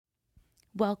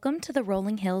Welcome to the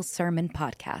Rolling Hills Sermon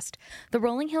Podcast. The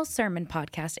Rolling Hills Sermon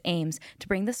Podcast aims to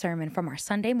bring the sermon from our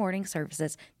Sunday morning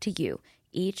services to you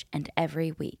each and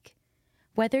every week.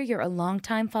 Whether you're a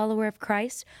longtime follower of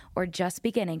Christ or just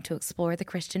beginning to explore the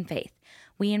Christian faith,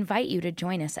 we invite you to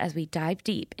join us as we dive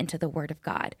deep into the Word of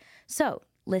God. So,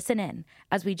 listen in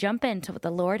as we jump into what the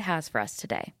Lord has for us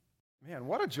today. Man,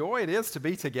 what a joy it is to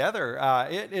be together.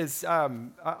 It is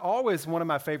always one of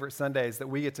my favorite Sundays that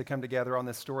we get to come together on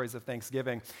the stories of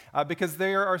Thanksgiving because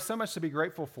there are so much to be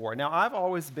grateful for. Now, I've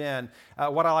always been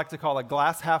what I like to call a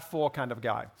glass half full kind of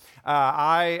guy.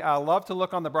 I love to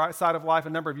look on the bright side of life.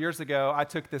 A number of years ago, I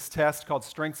took this test called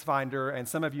StrengthsFinder, and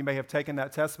some of you may have taken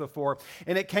that test before,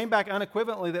 and it came back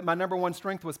unequivocally that my number one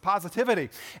strength was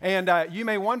positivity. And you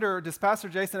may wonder, does Pastor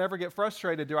Jason ever get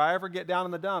frustrated? Do I ever get down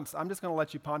in the dumps? I'm just going to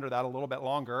let you ponder that a little bit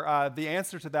longer. The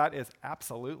answer to that is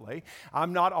absolutely.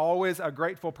 I'm not always a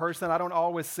grateful person. I don't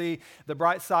always see the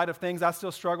bright side of things. I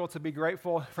still struggle to be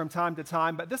grateful from time to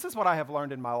time, but this is what I have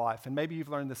learned in my life, and maybe you've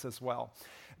learned this as well,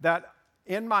 that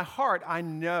in my heart, I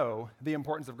know the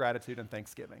importance of gratitude and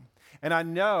thanksgiving, and I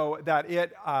know that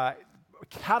it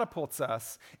catapults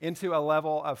us into a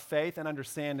level of faith and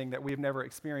understanding that we've never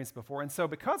experienced before. And so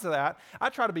because of that, I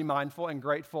try to be mindful and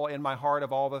grateful in my heart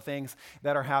of all the things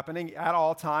that are happening at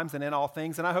all times and in all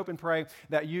things. And I hope and pray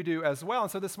that you do as well.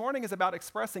 And so this morning is about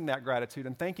expressing that gratitude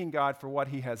and thanking God for what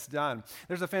he has done.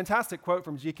 There's a fantastic quote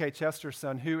from G.K.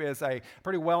 Chesterton, who is a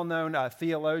pretty well-known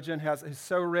theologian, who's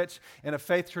so rich in a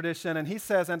faith tradition. And he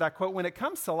says, and I quote, "When it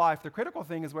comes to life, the critical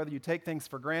thing is whether you take things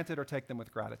for granted or take them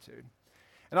with gratitude."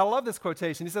 And I love this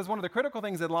quotation. He says, one of the critical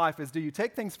things in life is, do you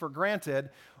take things for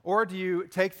granted or do you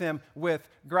take them with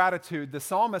gratitude? The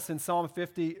psalmist in Psalm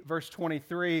 50, verse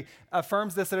 23,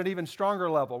 affirms this at an even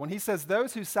stronger level when he says,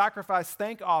 "Those who sacrifice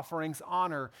thank offerings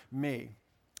honor me."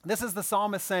 This is the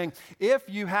psalmist saying, if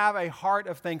you have a heart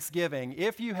of thanksgiving,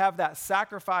 if you have that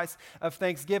sacrifice of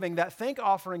thanksgiving, that thank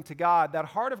offering to God, that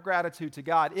heart of gratitude to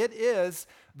God, it is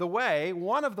the way,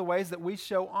 one of the ways that we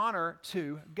show honor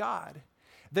to God.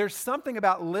 There's something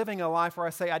about living a life where I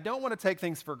say, I don't want to take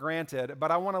things for granted,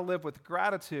 but I want to live with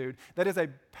gratitude. That is a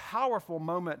powerful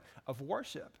moment of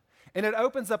worship. And it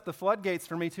opens up the floodgates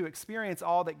for me to experience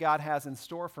all that God has in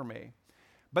store for me.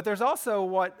 But there's also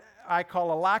what I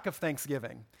call a lack of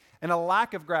thanksgiving and a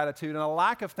lack of gratitude and a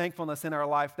lack of thankfulness in our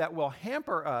life that will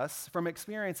hamper us from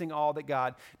experiencing all that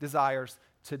God desires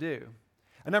to do.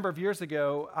 A number of years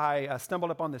ago, I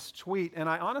stumbled upon this tweet, and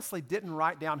I honestly didn't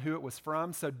write down who it was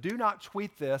from, so do not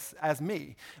tweet this as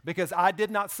me, because I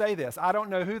did not say this. I don't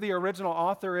know who the original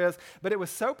author is, but it was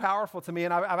so powerful to me,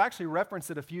 and I've actually referenced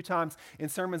it a few times in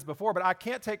sermons before, but I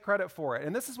can't take credit for it.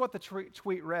 And this is what the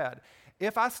tweet read.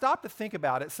 If I stop to think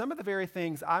about it, some of the very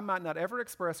things I might not ever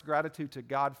express gratitude to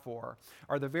God for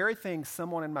are the very things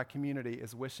someone in my community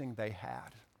is wishing they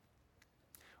had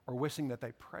or wishing that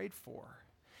they prayed for.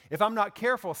 If I'm not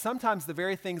careful, sometimes the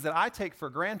very things that I take for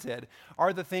granted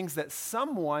are the things that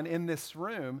someone in this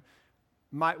room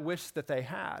might wish that they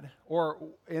had, or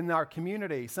in our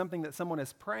community, something that someone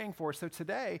is praying for. So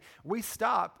today, we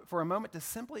stop for a moment to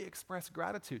simply express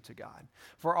gratitude to God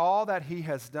for all that he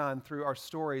has done through our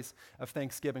stories of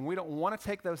Thanksgiving. We don't want to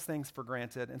take those things for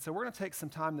granted, and so we're going to take some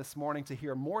time this morning to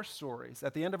hear more stories.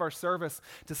 At the end of our service,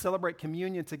 to celebrate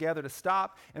communion together, to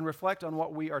stop and reflect on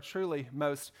what we are truly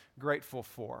most grateful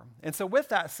for. And so with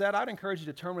that said, I'd encourage you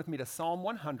to turn with me to Psalm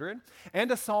 100 and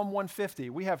to Psalm 150.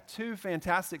 We have two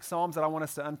fantastic psalms that I want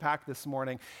us to unpack this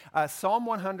morning, Psalm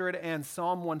 100 and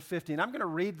Psalm 150. And I'm going to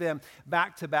read them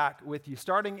back to back with you.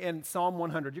 Starting in Psalm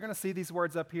 100, you're going to see these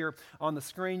words up here on the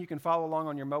screen. You can follow along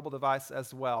on your mobile device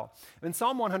as well. In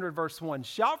Psalm 100, verse 1,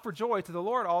 "Shout for joy to the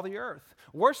Lord, all the earth.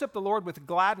 Worship the Lord with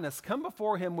gladness. Come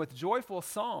before him with joyful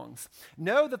songs.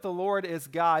 Know that the Lord is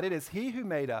God. It is he who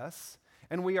made us,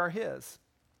 and we are his.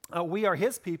 We are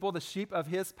his people, the sheep of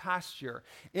his pasture.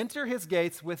 Enter his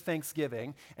gates with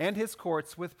thanksgiving and his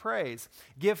courts with praise.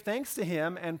 Give thanks to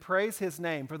him and praise his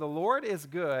name, for the Lord is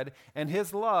good and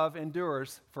his love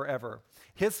endures forever.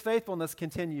 His faithfulness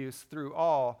continues through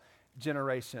all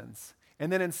generations."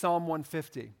 And then in Psalm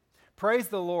 150, "Praise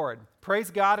the Lord. Praise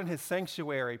God in his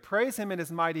sanctuary. Praise him in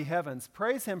his mighty heavens.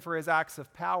 Praise him for his acts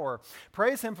of power.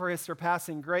 Praise him for his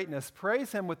surpassing greatness.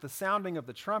 Praise him with the sounding of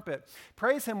the trumpet.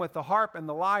 Praise him with the harp and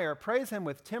the lyre. Praise him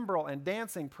with timbrel and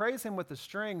dancing. Praise him with the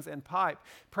strings and pipe.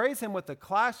 Praise him with the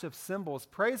clash of cymbals.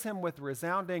 Praise him with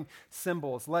resounding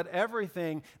cymbals. Let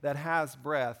everything that has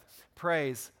breath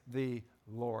praise the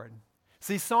Lord."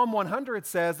 See, Psalm 100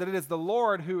 says that it is the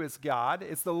Lord who is God,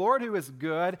 it's the Lord who is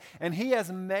good, and he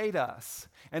has made us,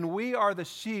 and we are the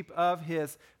sheep of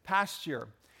his pasture.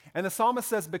 And the psalmist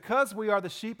says, because we are the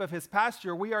sheep of his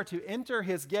pasture, we are to enter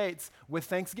his gates with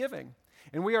thanksgiving.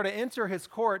 And we are to enter his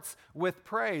courts with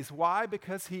praise. Why?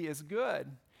 Because he is good.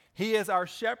 He is our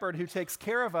shepherd who takes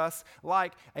care of us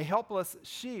like a helpless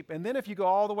sheep. And then if you go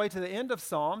all the way to the end of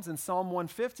Psalms, in Psalm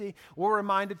 150, we're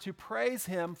reminded to praise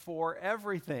him for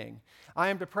everything. I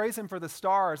am to praise him for the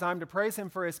stars. I am to praise him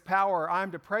for his power. I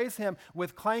am to praise him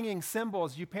with clanging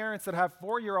cymbals. You parents that have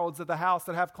 4-year-olds at the house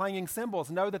that have clanging cymbals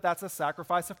know that that's a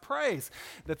sacrifice of praise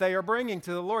that they are bringing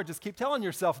to the Lord. Just keep telling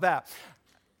yourself that.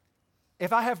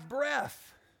 If I have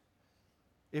breath,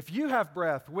 if you have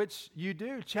breath, which you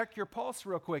do, check your pulse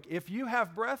real quick. If you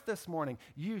have breath this morning,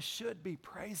 you should be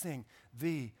praising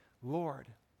the Lord.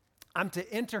 I'm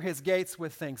to enter his gates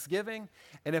with thanksgiving,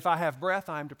 and if I have breath,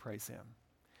 I am to praise him.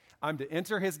 I'm to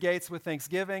enter his gates with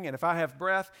thanksgiving, and if I have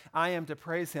breath, I am to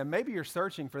praise him. Maybe you're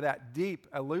searching for that deep,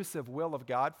 elusive will of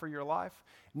God for your life.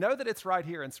 Know that it's right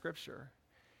here in Scripture.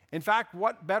 In fact,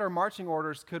 what better marching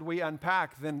orders could we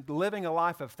unpack than living a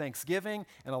life of thanksgiving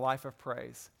and a life of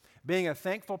praise? Being a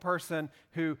thankful person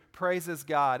who praises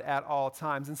God at all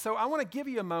times. And so I want to give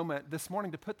you a moment this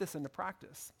morning to put this into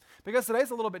practice. Because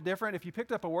today's a little bit different. If you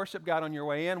picked up a worship guide on your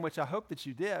way in, which I hope that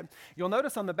you did, you'll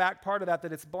notice on the back part of that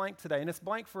it's blank today. And it's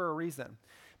blank for a reason.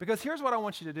 Because here's what I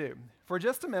want you to do. For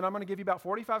just a minute, I'm going to give you about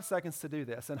 45 seconds to do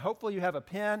this. And hopefully you have a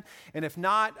pen. And if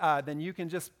not, then you can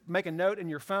just make a note in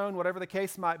your phone, whatever the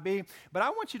case might be. But I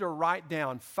want you to write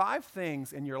down 5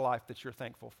 things in your life that you're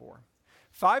thankful for.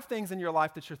 5 things in your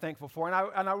life that you're thankful for. And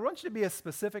I want you to be as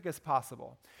specific as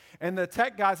possible. And the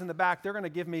tech guys in the back, they're going to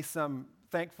give me some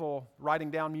thankful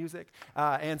writing down music.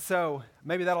 And so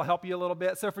maybe that'll help you a little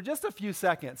bit. So for just a few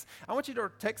seconds, I want you to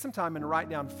take some time and write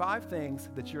down 5 things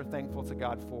that you're thankful to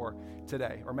God for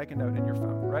today. Or make a note in your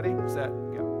phone. Ready, set,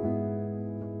 go.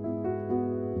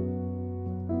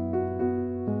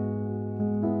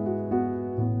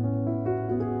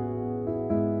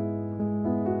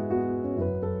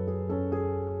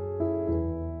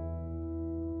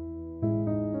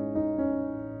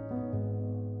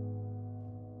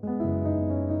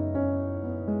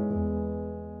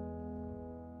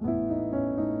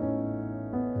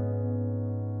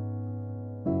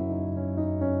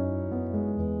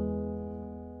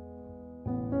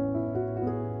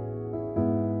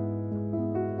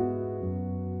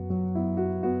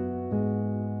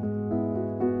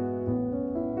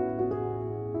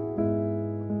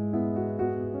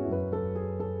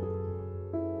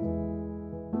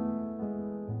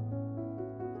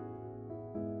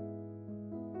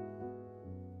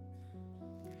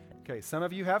 Okay, some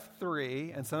of you have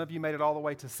 3, and some of you made it all the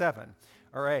way to 7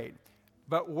 or 8.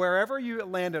 But wherever you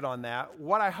landed on that,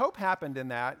 what I hope happened in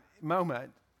that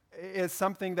moment is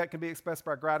something that can be expressed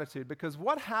by gratitude. Because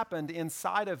what happened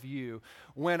inside of you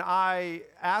when I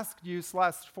asked you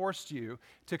 / forced you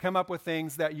to come up with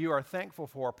things that you are thankful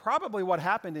for, probably what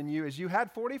happened in you is you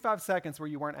had 45 seconds where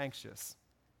you weren't anxious.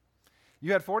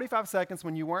 You had 45 seconds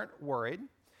when you weren't worried.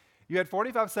 You had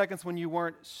 45 seconds when you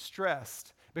weren't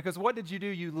stressed. Because what did you do?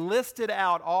 You listed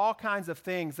out all kinds of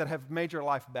things that have made your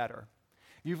life better.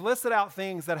 You've listed out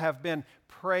things that have been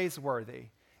praiseworthy.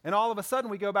 And all of a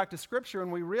sudden we go back to Scripture and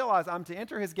we realize I'm to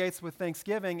enter his gates with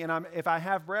thanksgiving, and if I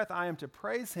have breath, I am to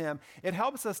praise him. It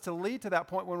helps us to lead to that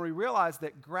point when we realize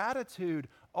that gratitude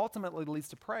ultimately leads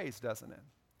to praise, doesn't it?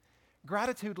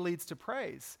 Gratitude leads to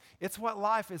praise. It's what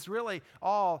life is really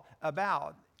all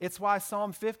about. It's why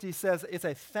Psalm 50 says it's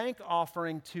a thank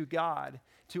offering to God,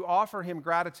 to offer him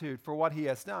gratitude for what he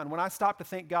has done. When I stop to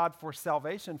thank God for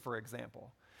salvation, for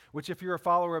example, which if you're a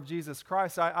follower of Jesus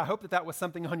Christ, I hope that was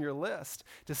something on your list,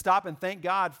 to stop and thank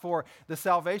God for the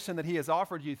salvation that he has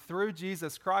offered you through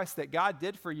Jesus Christ, that God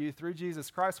did for you through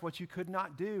Jesus Christ what you could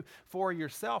not do for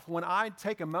yourself. When I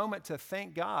take a moment to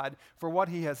thank God for what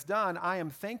he has done, I am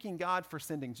thanking God for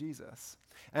sending Jesus.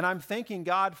 And I'm thanking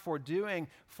God for doing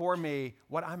for me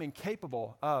what I'm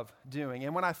incapable of doing.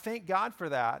 And when I thank God for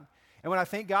that, and when I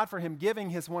thank God for him giving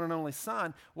his one and only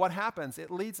son, what happens?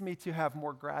 It leads me to have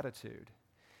more gratitude.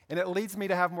 And it leads me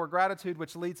to have more gratitude,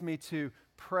 which leads me to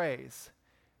praise,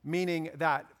 meaning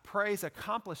that praise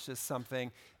accomplishes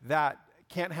something that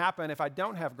can't happen if I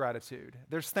don't have gratitude.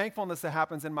 There's thankfulness that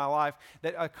happens in my life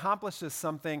that accomplishes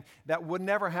something that would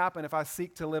never happen if I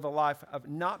seek to live a life of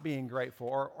not being grateful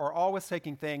or always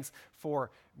taking things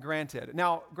for granted.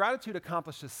 Now, gratitude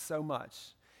accomplishes so much.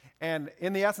 And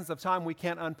in the essence of time, we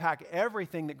can't unpack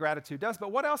everything that gratitude does,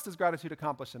 but what else does gratitude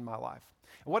accomplish in my life?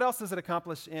 What else does it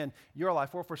accomplish in your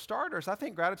life? Well, for starters, I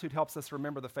think gratitude helps us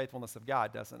remember the faithfulness of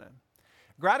God, doesn't it?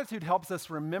 Gratitude helps us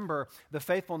remember the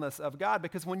faithfulness of God,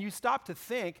 because when you stop to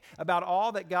think about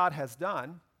all that God has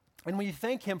done, And when you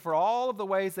thank him for all of the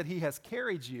ways that he has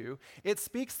carried you, it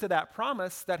speaks to that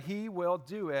promise that he will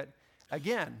do it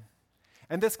again.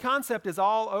 And this concept is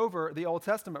all over the Old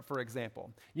Testament, for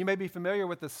example. You may be familiar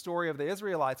with the story of the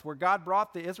Israelites, where God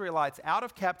brought the Israelites out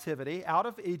of captivity, out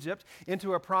of Egypt,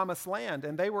 into a promised land.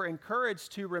 And they were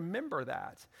encouraged to remember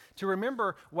that, to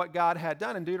remember what God had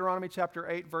done. In Deuteronomy chapter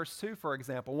 8, verse 2, for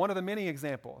example, one of the many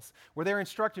examples, where they're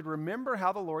instructed, remember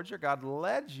how the Lord your God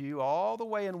led you all the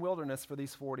way in wilderness for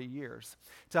these 40 years,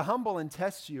 to humble and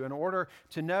test you in order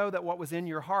to know that what was in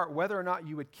your heart, whether or not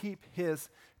you would keep his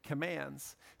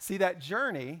commands. See, that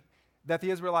journey that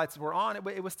the Israelites were on,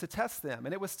 it was to test them,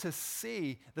 and it was to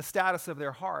see the status of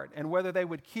their heart and whether they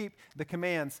would keep the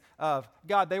commands of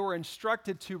God. They were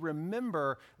instructed to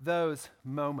remember those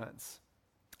moments.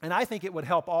 And I think it would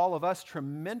help all of us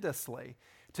tremendously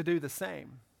to do the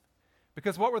same.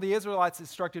 Because what were the Israelites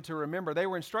instructed to remember? They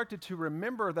were instructed to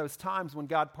remember those times when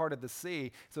God parted the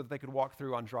sea so that they could walk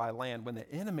through on dry land, when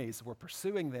the enemies were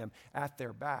pursuing them at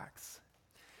their backs.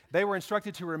 They were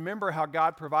instructed to remember how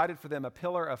God provided for them a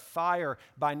pillar of fire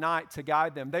by night to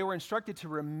guide them. They were instructed to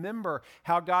remember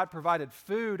how God provided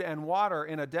food and water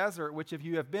in a desert, which if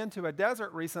you have been to a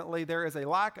desert recently, there is a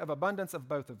lack of abundance of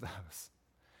both of those.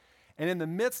 And in the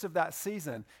midst of that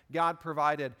season, God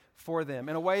provided for them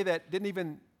in a way that didn't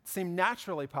even seem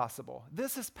naturally possible.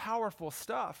 This is powerful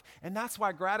stuff. And that's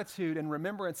why gratitude and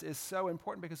remembrance is so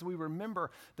important, because we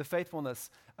remember the faithfulness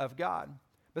of God.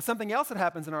 But something else that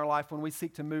happens in our life when we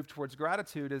seek to move towards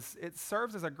gratitude is it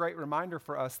serves as a great reminder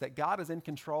for us that God is in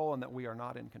control and that we are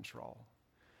not in control,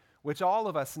 which all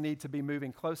of us need to be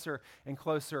moving closer and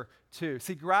closer to.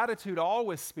 See, gratitude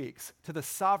always speaks to the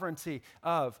sovereignty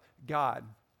of God.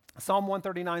 Psalm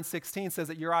 139:16 says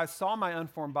that your eyes saw my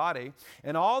unformed body,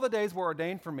 and all the days were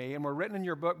ordained for me and were written in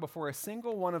your book before a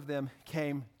single one of them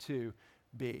came to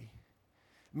be.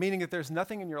 Meaning that there's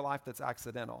nothing in your life that's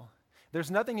accidental. There's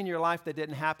nothing in your life that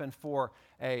didn't happen for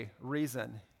a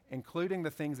reason, including the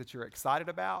things that you're excited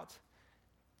about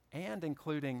and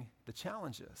including the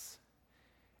challenges.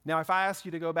 Now, if I ask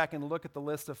you to go back and look at the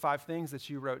list of 5 things that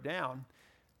you wrote down,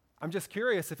 I'm just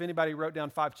curious if anybody wrote down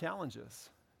 5 challenges.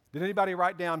 Did anybody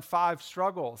write down 5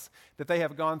 struggles that they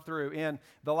have gone through in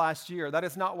the last year? That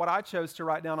is not what I chose to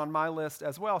write down on my list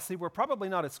as well. See, we're probably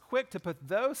not as quick to put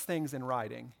those things in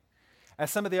writing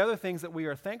as some of the other things that we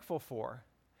are thankful for.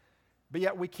 But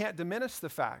yet we can't diminish the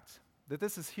fact that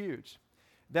this is huge,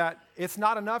 that it's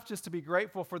not enough just to be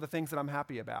grateful for the things that I'm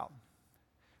happy about,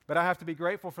 but I have to be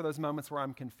grateful for those moments where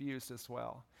I'm confused as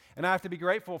well. And I have to be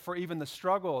grateful for even the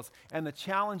struggles and the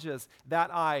challenges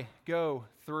that I go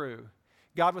through.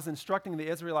 God was instructing the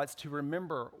Israelites to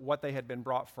remember what they had been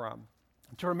brought from,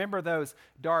 to remember those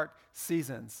dark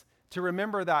seasons, to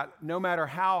remember that no matter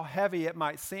how heavy it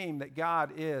might seem, that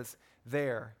God is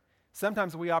there.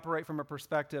 Sometimes we operate from a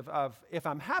perspective of, if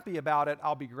I'm happy about it,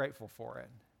 I'll be grateful for it.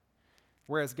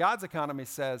 Whereas God's economy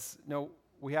says, no,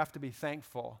 we have to be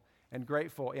thankful and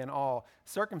grateful in all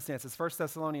circumstances. 1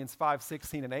 Thessalonians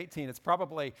 5:16 and 18, it's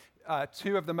probably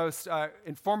 2 of the most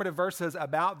informative verses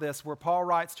about this, where Paul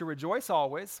writes to rejoice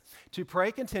always, to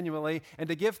pray continually, and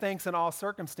to give thanks in all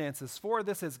circumstances, for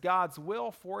this is God's will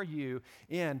for you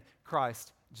in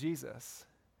Christ Jesus.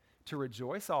 To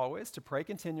rejoice always, to pray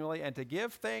continually, and to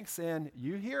give thanks in,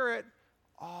 you hear it,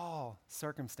 all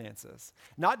circumstances.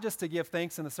 Not just to give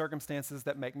thanks in the circumstances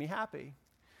that make me happy,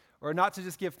 or not to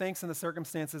just give thanks in the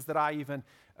circumstances that I even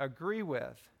agree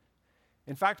with.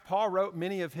 In fact, Paul wrote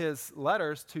many of his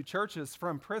letters to churches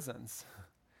from prisons.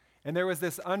 And there was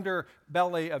this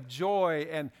underbelly of joy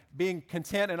and being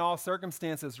content in all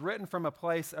circumstances, written from a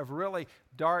place of really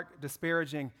dark,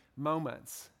 disparaging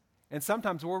moments. And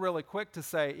sometimes we're really quick to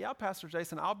say, yeah, Pastor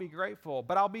Jason, I'll be grateful,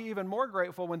 but I'll be even more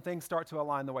grateful when things start to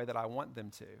align the way that I want them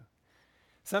to.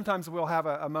 Sometimes we'll have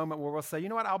a moment where we'll say, you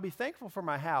know what, I'll be thankful for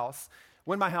my house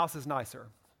when my house is nicer.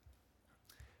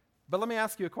 But let me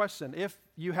ask you a question. If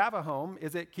you have a home,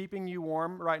 is it keeping you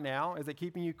warm right now? Is it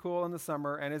keeping you cool in the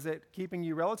summer? And is it keeping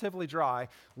you relatively dry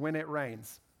when it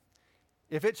rains?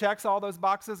 If it checks all those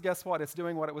boxes, guess what? It's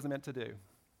doing what it was meant to do.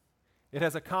 It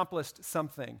has accomplished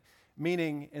something.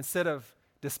 Meaning, instead of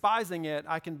despising it,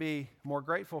 I can be more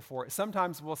grateful for it.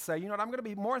 Sometimes we'll say, you know what, I'm going to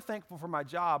be more thankful for my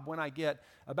job when I get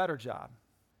a better job.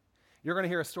 You're going to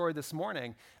hear a story this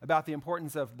morning about the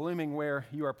importance of blooming where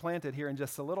you are planted here in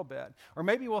just a little bit. Or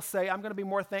maybe we'll say, I'm going to be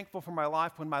more thankful for my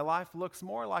life when my life looks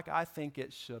more like I think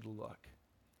it should look.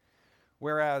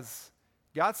 Whereas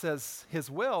God says his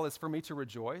will is for me to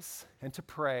rejoice and to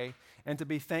pray and to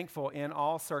be thankful in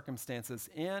all circumstances,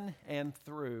 in and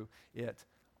through it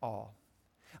all.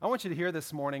 I want you to hear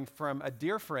this morning from a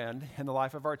dear friend in the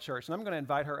life of our church, and I'm going to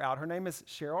invite her out. Her name is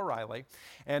Cheryl Riley,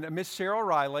 and Miss Cheryl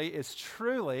Riley is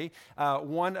truly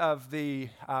one of the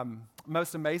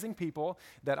most amazing people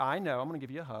that I know. I'm going to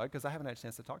give you a hug because I haven't had a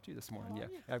chance to talk to you this morning.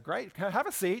 Yeah, great. Have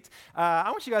a seat.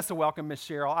 I want you guys to welcome Miss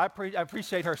Cheryl. I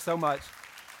appreciate her so much.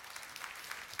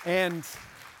 And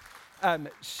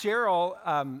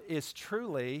Cheryl is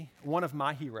truly one of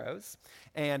my heroes,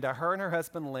 and her and her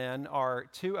husband Lynn are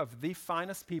two of the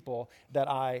finest people that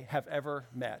I have ever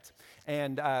met.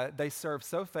 And they serve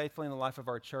so faithfully in the life of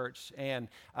our church. And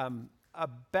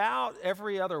about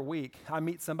every other week, I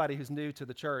meet somebody who's new to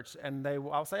the church, and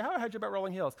I'll say, "How heard you about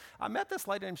Rolling Hills?" I met this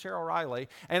lady named Cheryl Riley,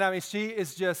 and I mean, she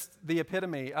is just the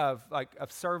epitome of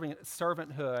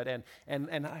servanthood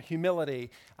and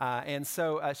humility. And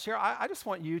so, Cheryl, I just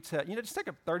want you to, just take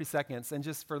 30 seconds, and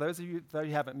just for those of you that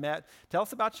you haven't met, tell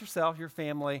us about yourself, your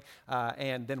family,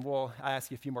 and then we'll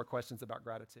ask you a few more questions about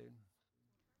gratitude.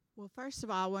 Well, first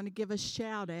of all, I want to give a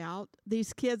shout out.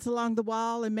 These kids along the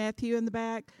wall and Matthew in the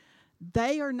back,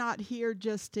 they are not here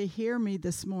just to hear me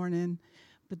this morning,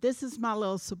 but this is my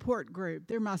little support group.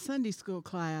 They're my Sunday school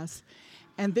class,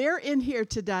 and they're in here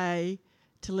today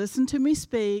to listen to me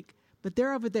speak, but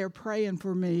they're over there praying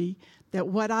for me that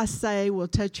what I say will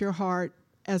touch your heart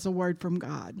as a word from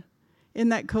God. Isn't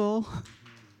that cool?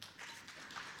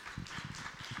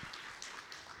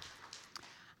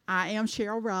 I am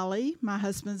Cheryl Riley. My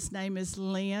husband's name is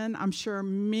Lynn. I'm sure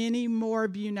many more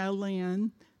of you know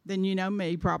Lynn than you know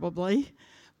me, probably,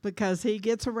 because he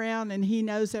gets around and he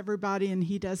knows everybody and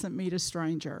he doesn't meet a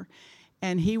stranger.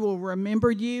 And he will remember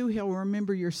you. He'll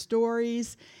remember your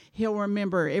stories. He'll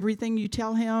remember everything you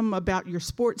tell him about your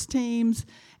sports teams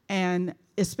and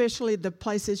especially the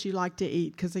places you like to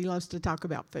eat, because he loves to talk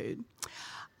about food.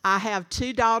 I have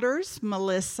two daughters.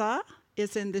 Melissa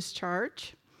is in this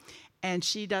church, and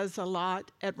she does a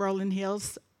lot at Rolling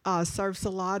Hills. Serves a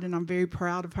lot, and I'm very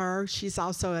proud of her. She's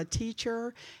also a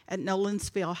teacher at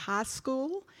Nolensville High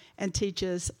School and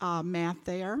teaches math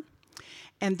there.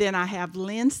 And then I have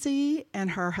Lindsay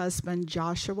and her husband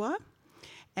Joshua,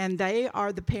 and they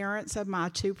are the parents of my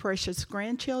two precious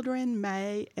grandchildren,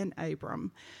 May and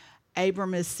Abram.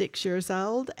 Abram is 6 years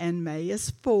old, and May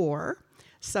is 4.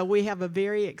 So we have a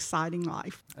very exciting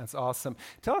life. That's awesome.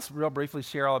 Tell us real briefly,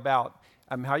 Cheryl, about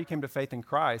how you came to faith in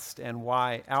Christ and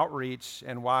why outreach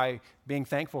and why being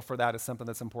thankful for that is something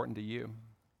that's important to you.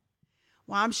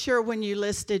 Well, I'm sure when you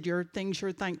listed your things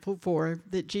you're thankful for,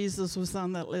 that Jesus was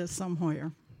on that list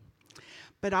somewhere.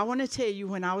 But I want to tell you,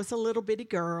 when I was a little bitty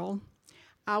girl,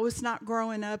 I was not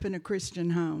growing up in a Christian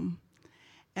home.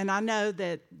 And I know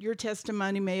that your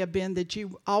testimony may have been that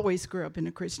you always grew up in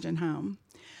a Christian home.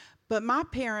 But my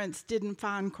parents didn't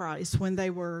find Christ when they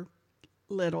were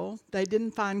little. They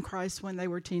didn't find Christ when they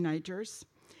were teenagers.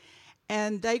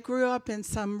 And they grew up in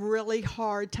some really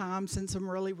hard times and some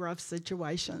really rough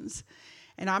situations.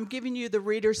 And I'm giving you the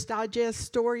Reader's Digest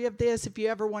story of this. If you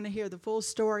ever want to hear the full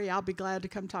story, I'll be glad to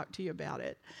come talk to you about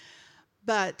it.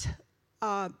 But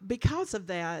because of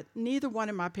that, neither one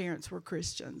of my parents were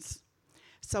Christians.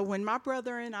 So when my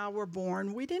brother and I were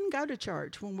born, we didn't go to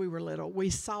church when we were little. We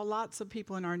saw lots of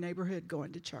people in our neighborhood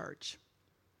going to church.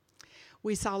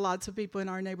 We saw lots of people in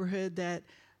our neighborhood that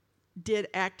did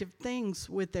active things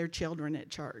with their children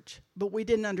at church, but we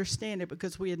didn't understand it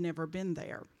because we had never been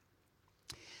there.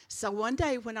 So one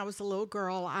day when I was a little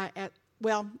girl,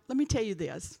 let me tell you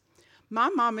this. My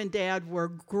mom and dad were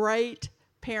great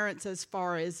parents as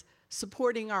far as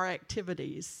supporting our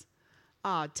activities,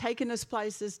 taking us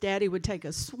places. Daddy would take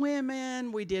us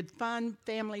swimming. We did fun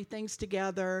family things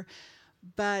together,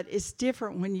 but it's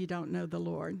different when you don't know the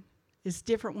Lord. It's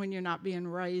different when you're not being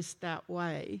raised that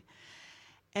way.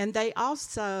 And they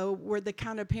also were the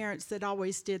kind of parents that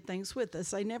always did things with us.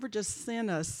 They never just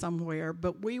sent us somewhere,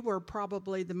 but we were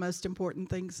probably the most important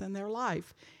things in their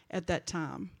life at that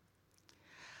time.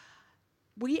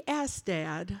 I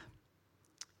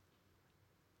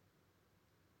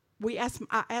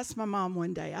asked my mom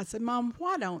one day, I said, "Mom,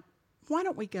 why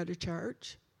don't we go to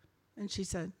church?" And she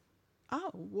said,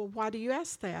 "Oh, well, why do you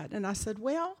ask that?" And I said,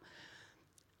 "Well,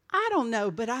 I don't know,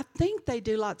 but I think they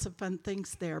do lots of fun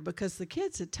things there, because the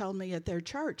kids had told me at their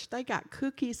church they got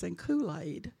cookies and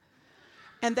Kool-Aid.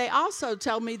 And they also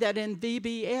told me that in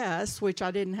VBS, which I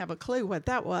didn't have a clue what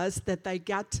that was, that they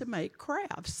got to make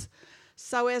crafts."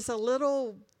 So as a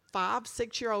little 5,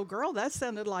 6-year-old girl, that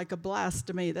sounded like a blast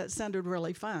to me. That sounded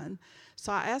really fun.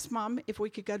 So I asked Mom if we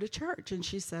could go to church, and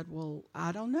she said, "Well,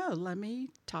 I don't know. Let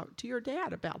me talk to your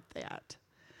dad about that."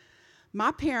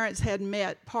 My parents had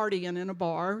met partying in a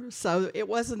bar, so it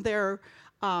wasn't their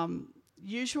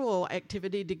usual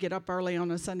activity to get up early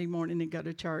on a Sunday morning and go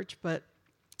to church, but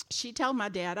she told my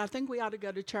dad, I think we ought to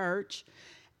go to church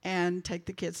and take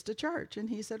the kids to church. And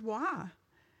he said, why?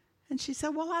 And she said,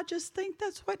 well, I just think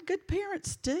that's what good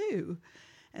parents do.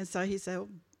 And so he said,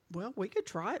 well, we could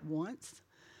try it once.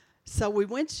 So we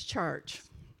went to church.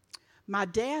 My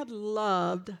dad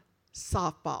loved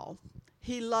softball.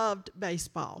 He loved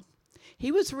baseball.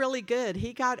 He was really good.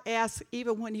 He got asked,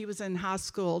 even when he was in high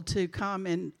school, to come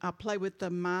and play with the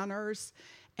minors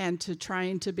and to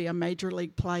train to be a major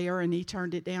league player, and he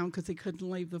turned it down because he couldn't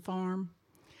leave the farm.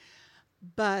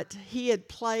 But he had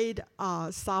played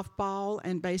softball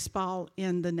and baseball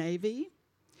in the Navy,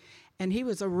 and he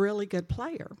was a really good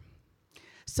player.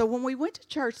 So when we went to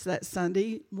church that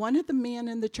Sunday, one of the men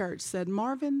in the church said,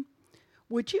 Marvin,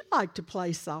 would you like to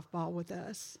play softball with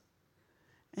us?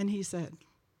 And he said,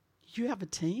 you have a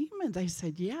team? And they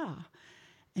said, yeah.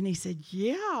 And he said,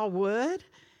 yeah, I would.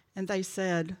 And they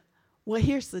said, well,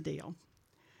 here's the deal.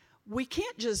 We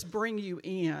can't just bring you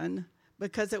in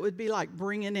because it would be like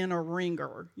bringing in a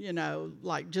ringer,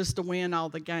 like just to win all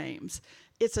the games.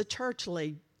 It's a church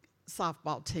league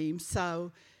softball team,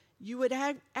 so you would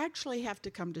actually have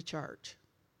to come to church.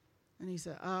 And he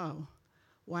said, oh,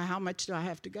 well, how much do I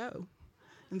have to go?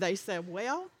 And they said,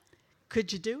 well,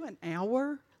 could you do an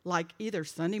hour, like either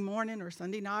Sunday morning or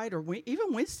Sunday night or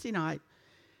even Wednesday night?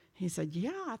 He said,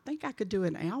 yeah, I think I could do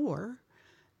an hour.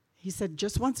 He said,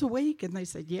 just once a week? And they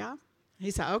said, yeah.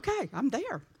 He said, okay, I'm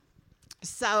there.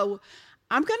 So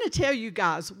I'm going to tell you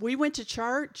guys, we went to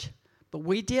church, but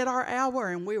we did our hour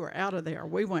and we were out of there.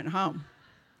 We went home.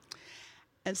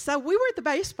 And so we were the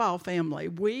baseball family.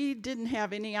 We didn't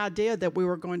have any idea that we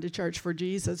were going to church for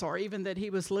Jesus or even that he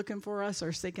was looking for us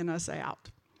or seeking us out.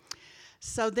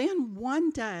 So then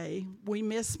one day we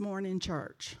missed morning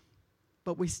church,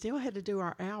 but we still had to do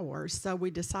our hours, so we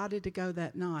decided to go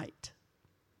that night.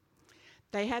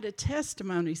 They had a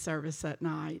testimony service that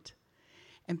night,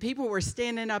 and people were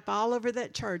standing up all over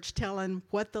that church telling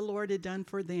what the Lord had done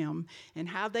for them and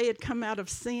how they had come out of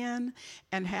sin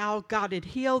and how God had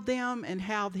healed them and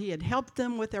how he had helped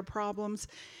them with their problems.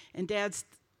 And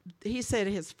he said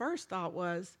his first thought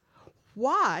was,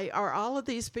 why are all of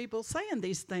these people saying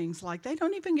these things? Like, they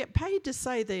don't even get paid to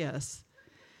say this.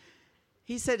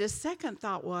 He said his second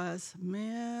thought was,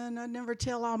 man, I'd never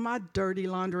tell all my dirty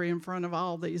laundry in front of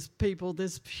all these people,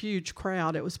 this huge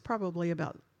crowd. It was probably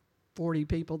about 40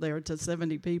 people there to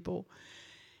 70 people.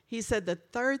 He said the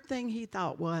third thing he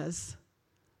thought was,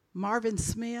 Marvin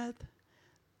Smith,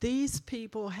 these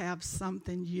people have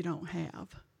something you don't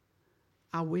have.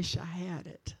 I wish I had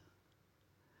it.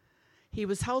 He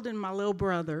was holding my little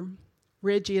brother.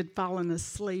 Reggie had fallen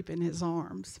asleep in his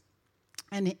arms.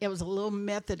 And it was a little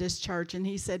Methodist church, and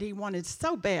he said he wanted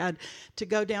so bad to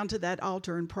go down to that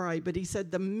altar and pray. But he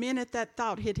said the minute that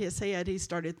thought hit his head, he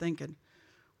started thinking,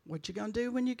 what you going to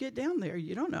do when you get down there?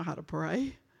 You don't know how to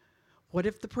pray. What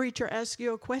if the preacher asks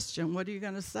you a question? What are you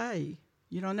going to say?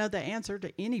 You don't know the answer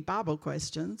to any Bible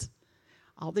questions.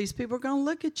 All these people are going to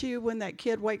look at you when that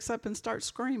kid wakes up and starts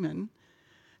screaming.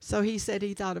 So he said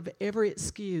he thought of every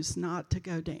excuse not to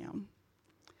go down.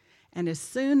 And as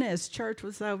soon as church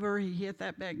was over, he hit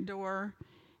that back door,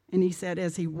 and he said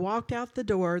as he walked out the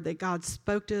door that God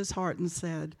spoke to his heart and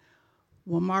said,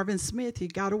 well, Marvin Smith, you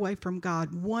got away from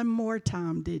God one more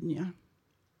time, didn't you?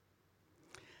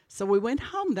 So we went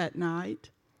home that night,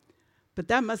 but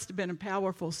that must have been a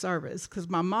powerful service because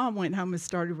my mom went home and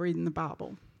started reading the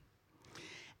Bible.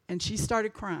 And she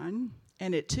started crying,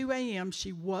 and at 2 a.m.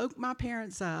 she woke my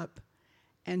parents up,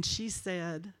 and she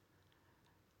said,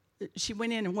 she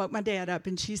went in and woke my dad up,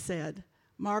 and she said,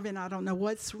 Marvin, I don't know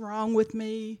what's wrong with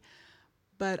me,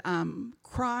 but I'm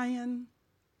crying.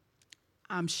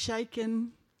 I'm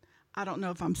shaking. I don't know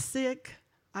if I'm sick.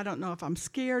 I don't know if I'm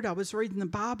scared. I was reading the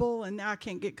Bible, and now I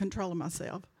can't get control of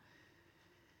myself.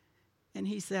 And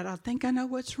he said, I think I know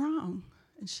what's wrong.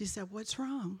 And she said, what's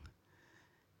wrong?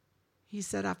 He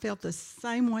said, I felt the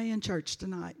same way in church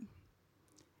tonight.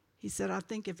 He said, I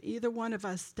think if either one of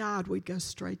us died, we'd go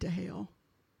straight to hell.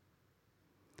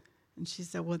 And she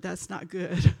said, well, that's not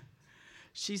good.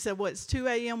 She said, well, it's 2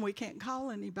 a.m. We can't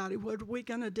call anybody. What are we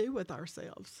going to do with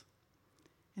ourselves?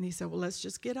 And he said, well, let's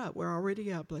just get up. We're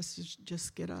already up. Let's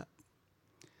just get up.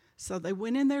 So they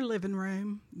went in their living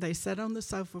room. They sat on the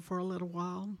sofa for a little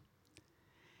while.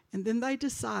 And then they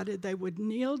decided they would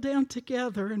kneel down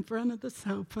together in front of the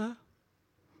sofa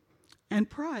and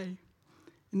pray.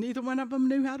 And neither one of them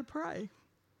knew how to pray.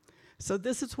 So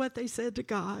this is what they said to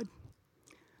God.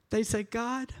 They said,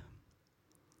 God,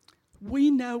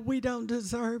 we know we don't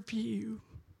deserve you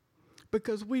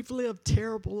because we've lived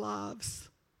terrible lives.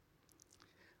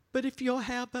 But if you'll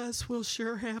have us, we'll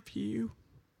sure have you.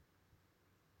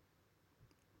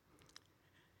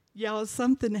 Y'all,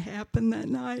 something happened that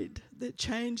night that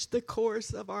changed the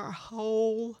course of our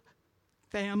whole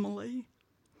family.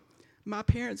 My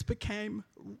parents became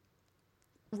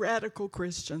radical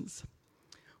Christians.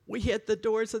 We hit the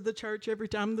doors of the church every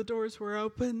time the doors were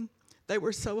open. They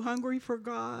were so hungry for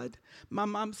God. My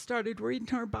mom started reading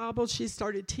her Bible. She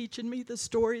started teaching me the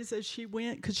stories as she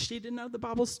went because she didn't know the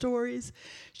Bible stories.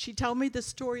 She told me the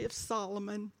story of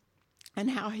Solomon and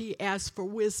how he asked for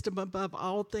wisdom above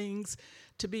all things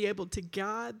to be able to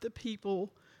guide the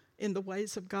people in the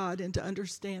ways of God and to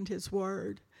understand his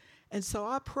word. And so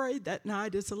I prayed that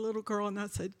night as a little girl, and I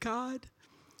said, God,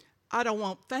 I don't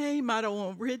want fame, I don't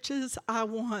want riches, I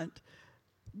want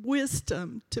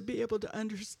wisdom to be able to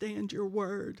understand your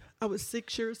word. I was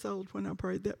 6 years old when I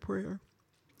prayed that prayer.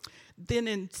 Then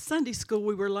in Sunday school,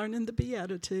 we were learning the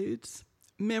Beatitudes,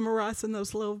 memorizing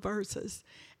those little verses.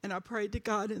 And I prayed to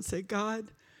God and said,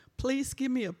 God, please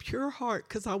give me a pure heart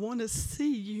because I want to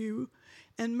see you,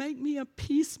 and make me a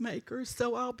peacemaker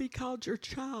so I'll be called your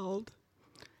child.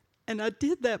 And I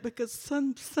did that because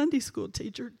some Sunday school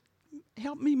teacher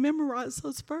helped me memorize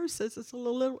those verses as a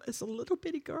little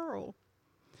bitty girl.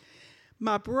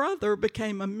 My brother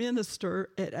became a minister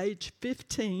at age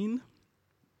 15.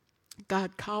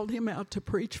 God called him out to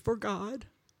preach for God.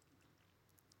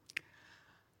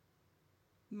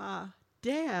 My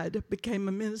dad became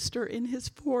a minister in his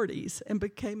 40s and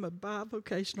became a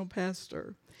bivocational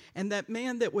pastor. And that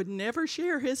man that would never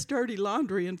share his dirty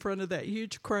laundry in front of that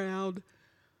huge crowd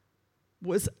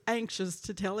was anxious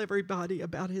to tell everybody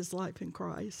about his life in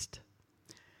Christ.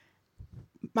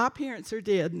 My parents are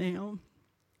dead now,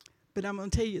 but I'm going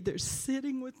to tell you, they're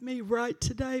sitting with me right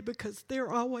today because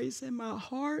they're always in my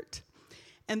heart.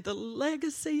 And the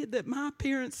legacy that my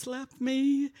parents left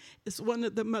me is one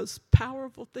of the most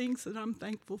powerful things that I'm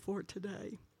thankful for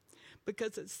today,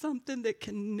 because it's something that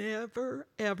can never,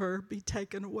 ever be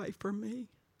taken away from me.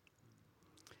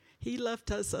 He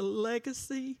left us a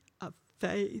legacy of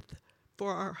faith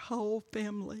for our whole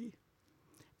family.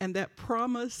 And that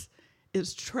promise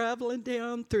is traveling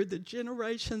down through the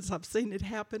generations. I've seen it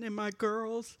happen in my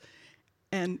girls.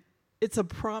 And it's a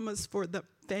promise for the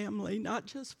family, not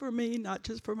just for me, not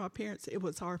just for my parents. It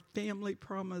was our family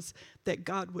promise that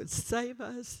God would save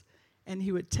us and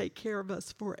he would take care of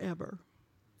us forever.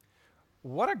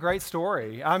 What a great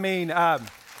story. I mean,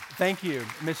 thank you,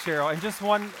 Miss Cheryl. And just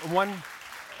one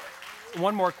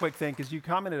more quick thing, because you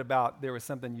commented about there was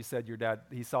something you said your dad,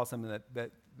 he saw something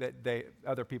that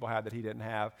other people had that he didn't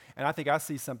have. And I think I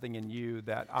see something in you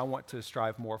that I want to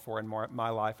strive more for in my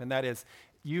life, and that is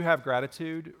you have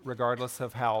gratitude regardless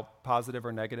of how positive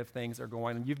or negative things are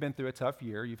going. And you've been through a tough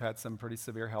year. You've had some pretty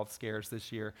severe health scares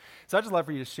this year. So I'd just love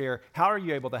for you to share, how are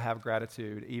you able to have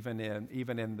gratitude even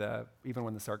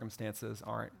when the circumstances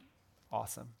aren't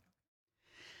awesome?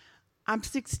 I'm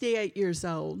 68 years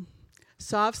old.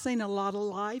 So I've seen a lot of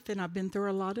life, and I've been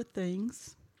through a lot of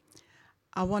things.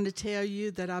 I want to tell you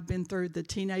that I've been through the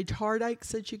teenage heartaches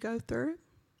that you go through.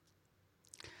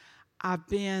 I've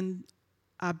been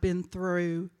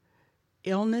through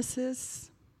illnesses.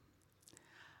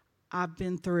 I've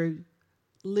been through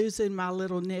losing my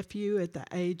little nephew at the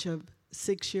age of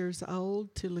 6 years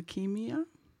old to leukemia.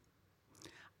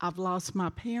 I've lost my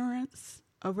parents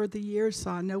over the years, so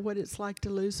I know what it's like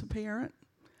to lose a parent.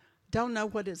 Don't know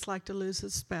what it's like to lose a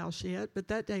spouse yet, but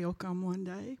that day will come one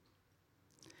day.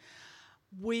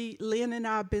 Lynn and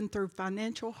I have been through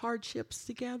financial hardships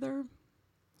together.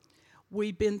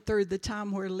 We've been through the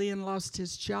time where Lynn lost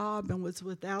his job and was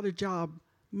without a job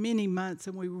many months,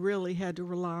 and we really had to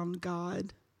rely on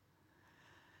God.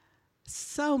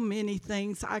 So many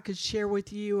things I could share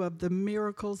with you of the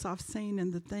miracles I've seen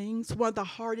and the things. One of the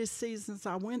hardest seasons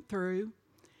I went through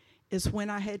is when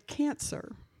I had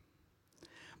cancer.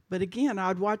 But again,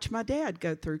 I'd watch my dad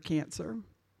go through cancer.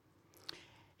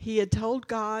 He had told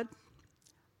God,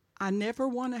 I never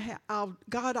want to have,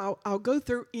 I'll go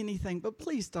through anything, but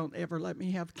please don't ever let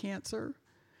me have cancer.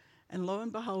 And lo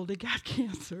and behold, he got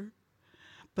cancer.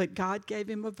 But God gave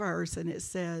him a verse, and it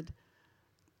said,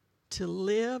 to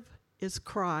live is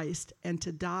Christ, and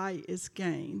to die is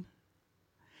gain.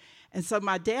 And so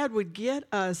my dad would get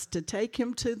us to take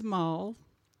him to the mall,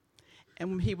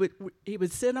 and he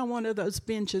would sit on one of those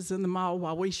benches in the mall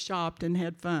while we shopped and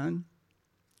had fun.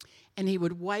 And he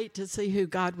would wait to see who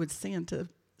God would send to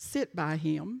sit by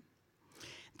him.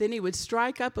 Then he would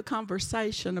strike up a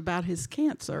conversation about his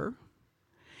cancer.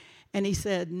 And he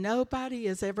said, nobody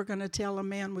is ever going to tell a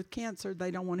man with cancer they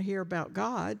don't want to hear about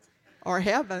God or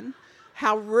heaven.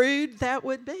 How rude that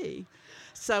would be.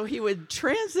 So he would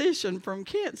transition from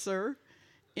cancer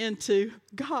into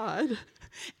God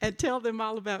and tell them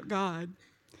all about God.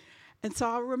 And so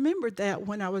I remembered that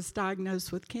when I was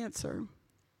diagnosed with cancer.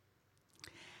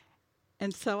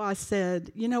 And so I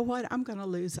said, you know what? I'm going to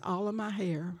lose all of my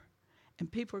hair.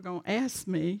 And people are going to ask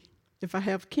me if I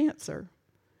have cancer.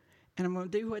 And I'm going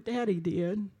to do what Daddy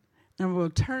did. And I'm going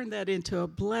to turn that into a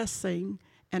blessing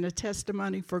and a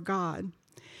testimony for God.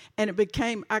 And it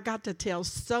became, I got to tell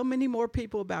so many more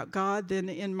people about God than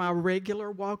in my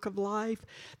regular walk of life,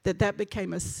 that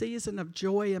became a season of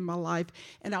joy in my life.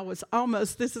 And I was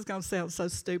almost, this is going to sound so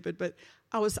stupid, but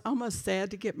I was almost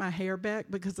sad to get my hair back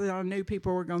because I knew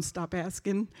people were going to stop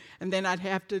asking. And then I'd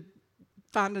have to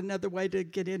find another way to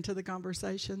get into the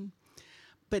conversation.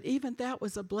 But even that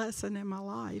was a blessing in my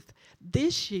life.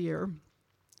 This year,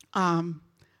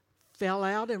 fell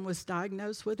out and was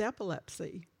diagnosed with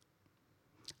epilepsy.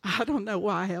 I don't know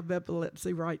why I have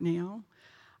epilepsy right now.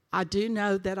 I do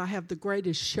know that I have the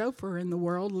greatest chauffeur in the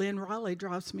world. Lynn Riley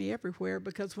drives me everywhere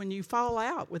because when you fall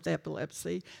out with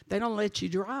epilepsy, they don't let you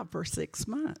drive for 6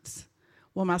 months.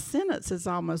 Well, my sentence is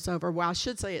almost over. Well, I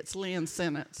should say it's Lynn's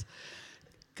sentence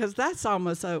because that's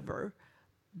almost over.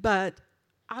 But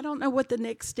I don't know what the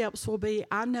next steps will be.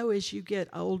 I know as you get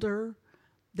older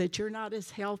that you're not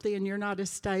as healthy and you're not as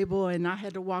stable, and I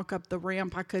had to walk up the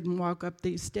ramp. I couldn't walk up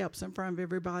these steps in front of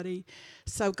everybody.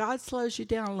 So God slows you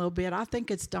down a little bit. I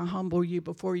think it's to humble you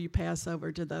before you pass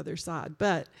over to the other side.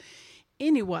 But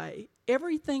anyway,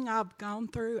 everything I've gone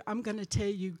through, I'm going to tell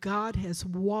you, God has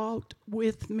walked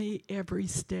with me every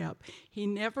step. He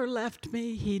never left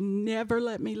me. He never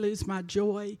let me lose my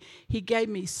joy. He gave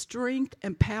me strength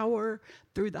and power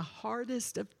through the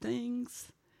hardest of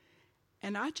things.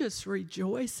 And I just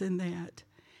rejoice in that.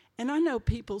 And I know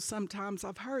people sometimes,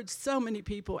 I've heard so many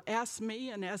people ask me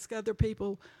and ask other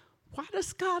people, why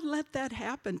does God let that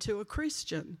happen to a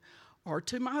Christian? Or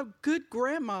to my good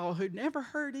grandma who never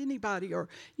hurt anybody? Or,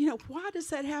 why does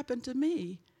that happen to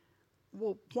me?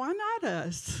 Well, why not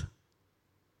us?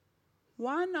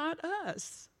 Why not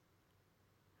us?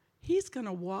 He's going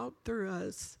to walk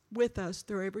with us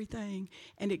through everything.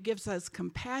 And it gives us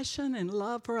compassion and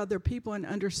love for other people and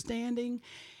understanding.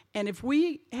 And if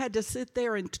we had to sit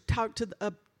there and talk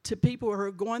to people who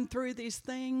are going through these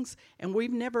things and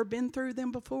we've never been through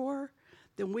them before,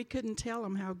 then we couldn't tell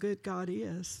them how good God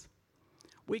is.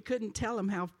 We couldn't tell them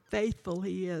how faithful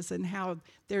He is and how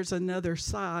there's another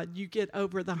side. You get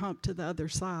over the hump to the other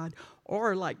side.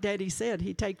 Or like Daddy said,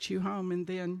 He takes you home and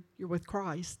then you're with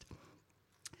Christ.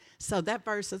 So that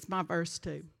verse is my verse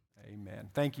too. Amen.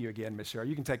 Thank you again, Miss Cheryl.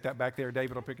 You can take that back there.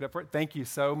 David will pick it up for it. Thank you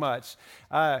so much.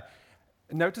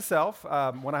 Note to self,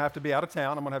 when I have to be out of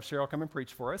town, I'm going to have Cheryl come and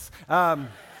preach for us.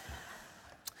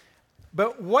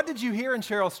 But what did you hear in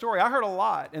Cheryl's story? I heard a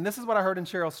lot, and this is what I heard in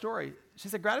Cheryl's story. She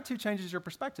said, gratitude changes your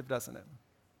perspective, doesn't it?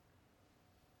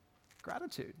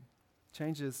 Gratitude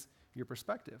changes your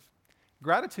perspective.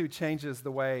 Gratitude changes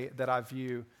the way that I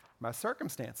view my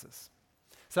circumstances.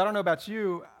 So I don't know about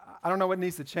you. I don't know what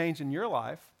needs to change in your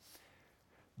life.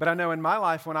 But I know in my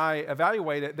life, when I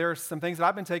evaluate it, there are some things that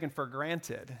I've been taking for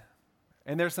granted.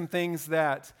 And there's some things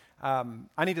that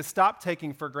I need to stop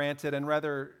taking for granted and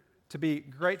rather to be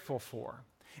grateful for.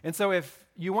 And so if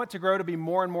you want to grow to be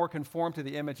more and more conformed to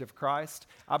the image of Christ,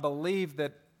 I believe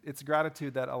that it's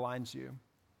gratitude that aligns you.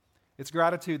 It's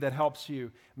gratitude that helps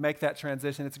you make that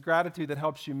transition. It's gratitude that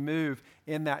helps you move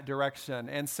in that direction.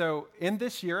 And so in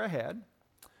this year ahead,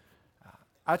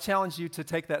 I challenge you to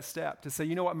take that step, to say,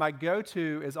 you know what, my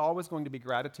go-to is always going to be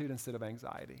gratitude instead of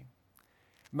anxiety.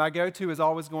 My go-to is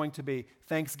always going to be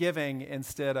thanksgiving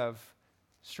instead of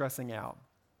stressing out.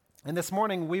 And this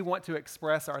morning, we want to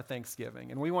express our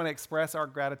thanksgiving, and we want to express our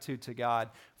gratitude to God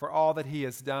for all that He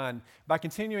has done by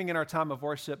continuing in our time of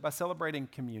worship, by celebrating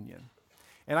communion.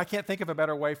 And I can't think of a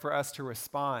better way for us to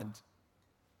respond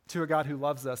to a God who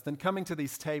loves us than coming to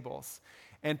these tables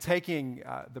and taking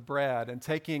the bread and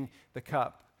taking the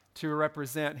cup to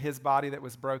represent His body that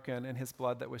was broken and His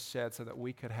blood that was shed so that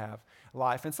we could have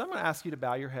life. And so I'm going to ask you to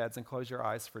bow your heads and close your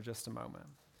eyes for just a moment.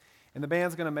 And the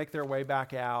band's going to make their way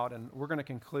back out, and we're going to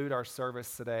conclude our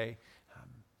service today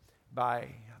by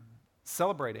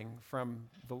celebrating from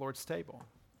the Lord's table.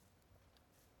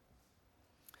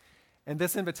 And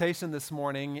this invitation this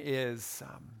morning is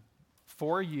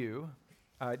for you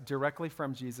directly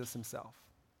from Jesus Himself.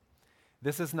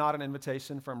 This is not an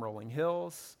invitation from Rolling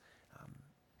Hills.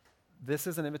 This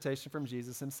is an invitation from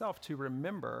Jesus Himself to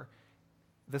remember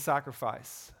the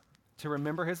sacrifice, to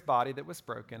remember His body that was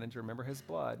broken, and to remember His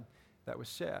blood that was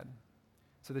shed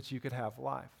so that you could have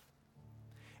life.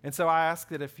 And so I ask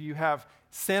that if you have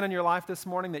sin in your life this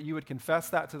morning, that you would confess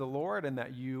that to the Lord and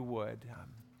that you would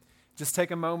just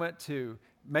take a moment to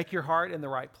make your heart in the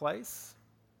right place.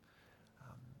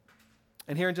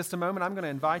 And here in just a moment, I'm going to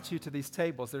invite you to these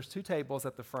tables. There's 2 tables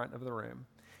at the front of the room.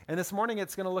 And this morning,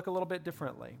 it's going to look a little bit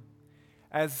differently.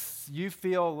 As you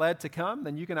feel led to come,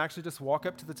 then you can actually just walk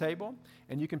up to the table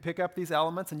and you can pick up these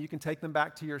elements and you can take them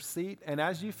back to your seat. And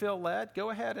as you feel led,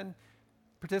 go ahead and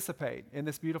participate in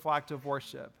this beautiful act of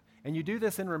worship. And you do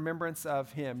this in remembrance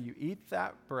of him. You eat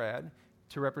that bread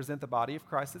to represent the body of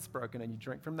Christ that's broken, and you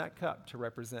drink from that cup to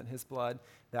represent his blood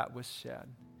that was shed.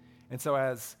 And so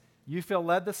as you feel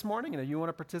led this morning and if you want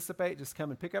to participate, just come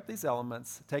and pick up these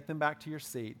elements, take them back to your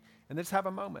seat, and then just have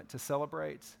a moment to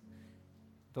celebrate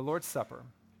the Lord's Supper,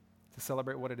 to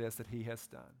celebrate what it is that he has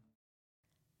done.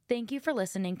 Thank you for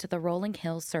listening to the Rolling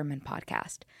Hills Sermon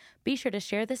Podcast. Be sure to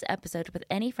share this episode with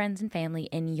any friends and family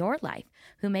in your life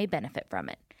who may benefit from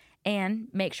it. And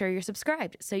make sure you're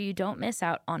subscribed so you don't miss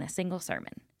out on a single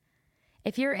sermon.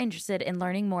 If you're interested in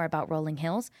learning more about Rolling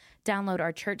Hills, download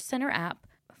our Church Center app,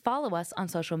 follow us on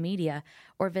social media,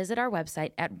 or visit our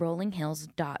website at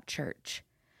rollinghills.church.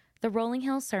 The Rolling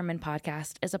Hills Sermon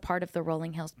Podcast is a part of the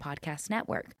Rolling Hills Podcast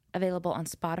Network, available on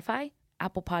Spotify,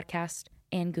 Apple Podcasts,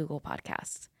 and Google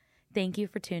Podcasts. Thank you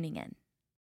for tuning in.